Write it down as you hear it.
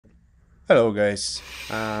Hello guys,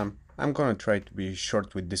 I'm gonna try to be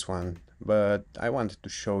short with this one, but I wanted to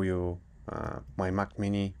show you my Mac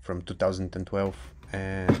Mini from 2012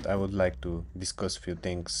 and I would like to discuss a few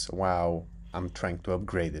things while I'm trying to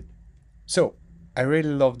upgrade it. So, I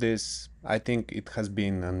really love this. I think it has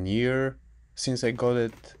been a year since I got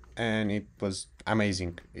it and it was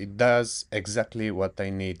amazing. It does exactly what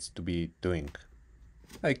I need to be doing.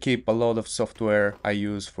 I keep a lot of software I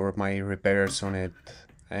use for my repairs on it,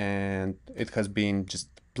 and it has been just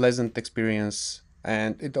pleasant experience.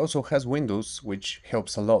 And it also has Windows, which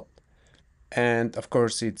helps a lot. And of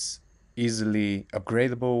course, it's easily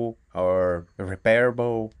upgradable or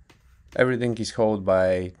repairable. Everything is held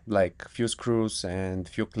by like few screws and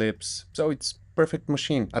few clips, so it's perfect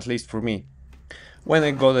machine, at least for me. When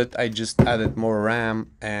I got it, I just added more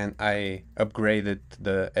RAM and I upgraded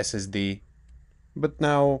the SSD, but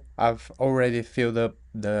now I've already filled up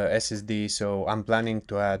the SSD, so I'm planning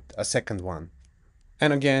to add a second one.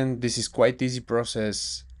 And again, this is quite easy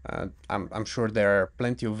process. I'm sure there are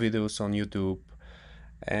plenty of videos on YouTube,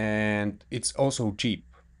 and it's also cheap,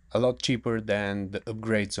 a lot cheaper than the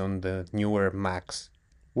upgrades on the newer Macs,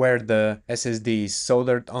 where the SSD is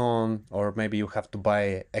soldered on, or maybe you have to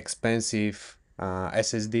buy expensive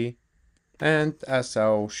SSD. And as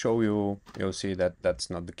I'll show you, you'll see that that's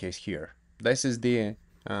not the case here. The SSD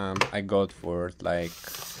I got for like,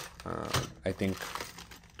 I think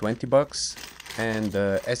 20 bucks, and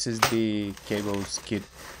the SSD cables kit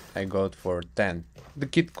I got for 10. The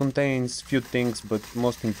kit contains few things, but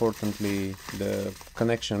most importantly, the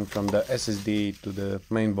connection from the SSD to the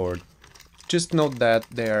main board. Just note that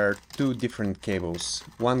there are two different cables.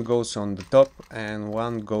 One goes on the top and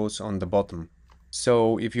one goes on the bottom.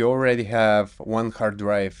 So if you already have one hard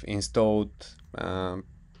drive installed,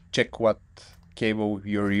 check what cable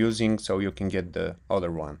you're using so you can get the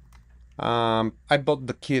other one. I bought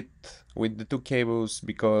the kit with the two cables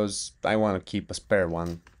because I want to keep a spare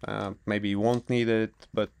one. Maybe you won't need it,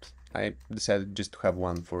 but I decided just to have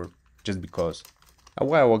one for just because. A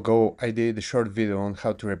while ago, I did a short video on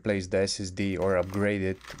how to replace the SSD or upgrade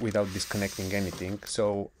it without disconnecting anything,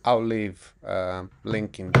 so I'll leave a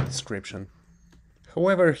link in the description.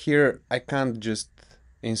 However, here I can't just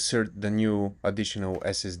insert the new additional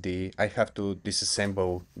SSD, I have to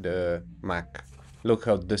disassemble the Mac. Look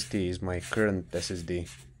how dusty is my current SSD.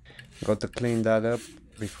 Got to clean that up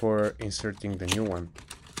before inserting the new one.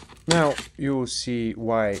 Now you'll see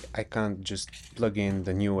why I can't just plug in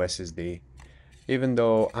the new SSD. Even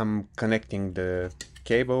though I'm connecting the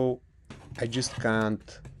cable, I just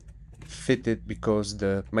can't fit it because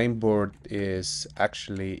the main board is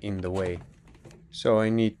actually in the way. So I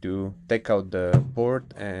need to take out the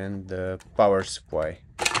board and the power supply.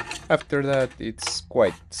 After that, it's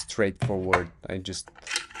quite straightforward. I just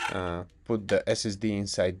put the SSD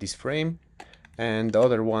inside this frame and the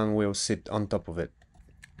other one will sit on top of it.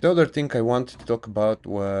 The other thing I wanted to talk about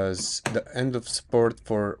was the end of support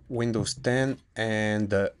for Windows 10 and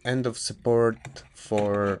the end of support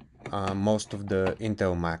for most of the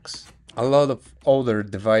Intel Macs. A lot of older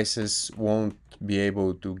devices won't be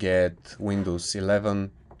able to get Windows 11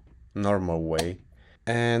 normal way,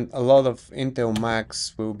 and a lot of Intel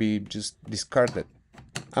Macs will be just discarded.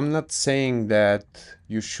 I'm not saying that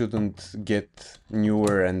you shouldn't get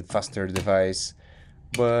newer and faster device,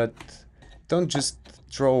 but don't just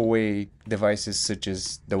throw away devices such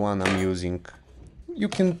as the one I'm using. You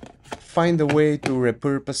can find a way to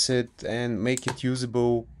repurpose it and make it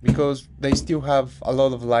usable because they still have a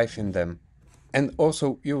lot of life in them. And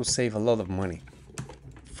also you'll save a lot of money.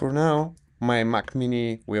 For now, my Mac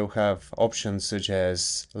Mini will have options such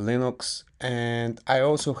as Linux, and I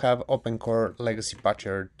also have OpenCore Legacy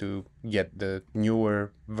Patcher to get the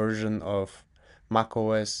newer version of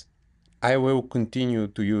macOS. I will continue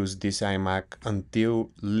to use this iMac until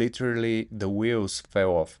literally the wheels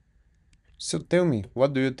fell off. So tell me,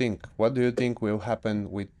 what do you think? What do you think will happen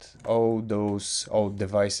with all those old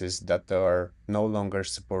devices that are no longer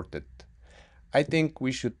supported? I think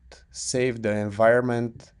we should save the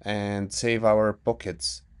environment and save our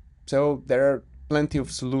pockets. So there are plenty of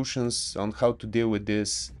solutions on how to deal with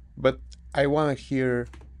this, but I want to hear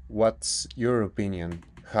what's your opinion,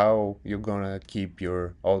 how you're gonna keep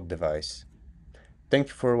your old device. Thank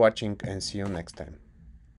you for watching and see you next time.